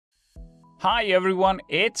Hi everyone,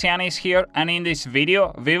 it's Janis here, and in this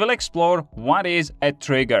video we will explore what is a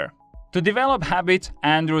trigger. To develop habits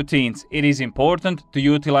and routines, it is important to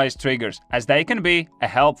utilize triggers as they can be a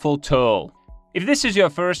helpful tool. If this is your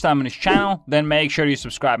first time on this channel, then make sure you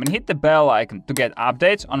subscribe and hit the bell icon to get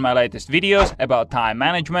updates on my latest videos about time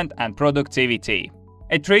management and productivity.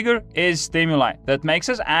 A trigger is stimuli that makes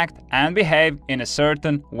us act and behave in a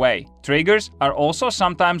certain way. Triggers are also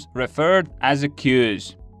sometimes referred as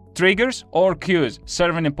cues. Triggers or cues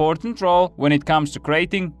serve an important role when it comes to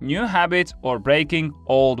creating new habits or breaking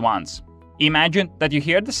old ones. Imagine that you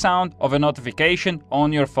hear the sound of a notification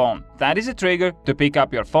on your phone. That is a trigger to pick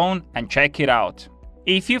up your phone and check it out.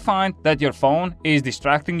 If you find that your phone is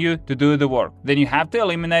distracting you to do the work, then you have to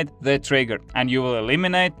eliminate the trigger and you will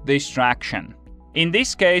eliminate distraction. In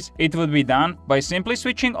this case, it would be done by simply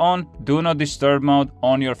switching on Do Not Disturb mode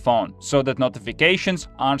on your phone so that notifications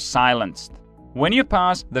are silenced. When you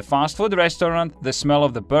pass the fast food restaurant, the smell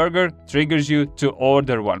of the burger triggers you to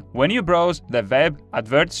order one. When you browse the web,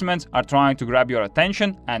 advertisements are trying to grab your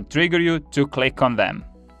attention and trigger you to click on them.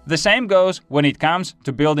 The same goes when it comes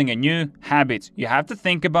to building a new habit. You have to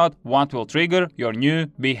think about what will trigger your new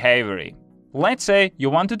behavior. Let's say you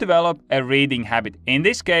want to develop a reading habit. In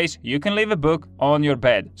this case, you can leave a book on your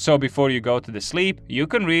bed, so before you go to the sleep, you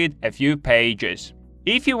can read a few pages.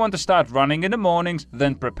 If you want to start running in the mornings,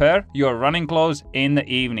 then prepare your running clothes in the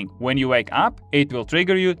evening. When you wake up, it will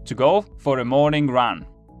trigger you to go for a morning run.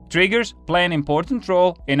 Triggers play an important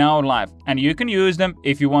role in our life, and you can use them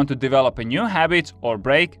if you want to develop a new habit or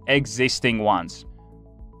break existing ones.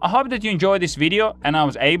 I hope that you enjoyed this video and I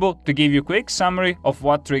was able to give you a quick summary of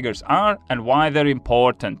what triggers are and why they're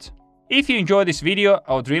important. If you enjoyed this video,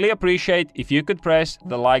 I would really appreciate if you could press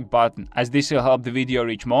the like button, as this will help the video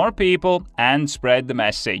reach more people and spread the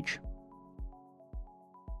message.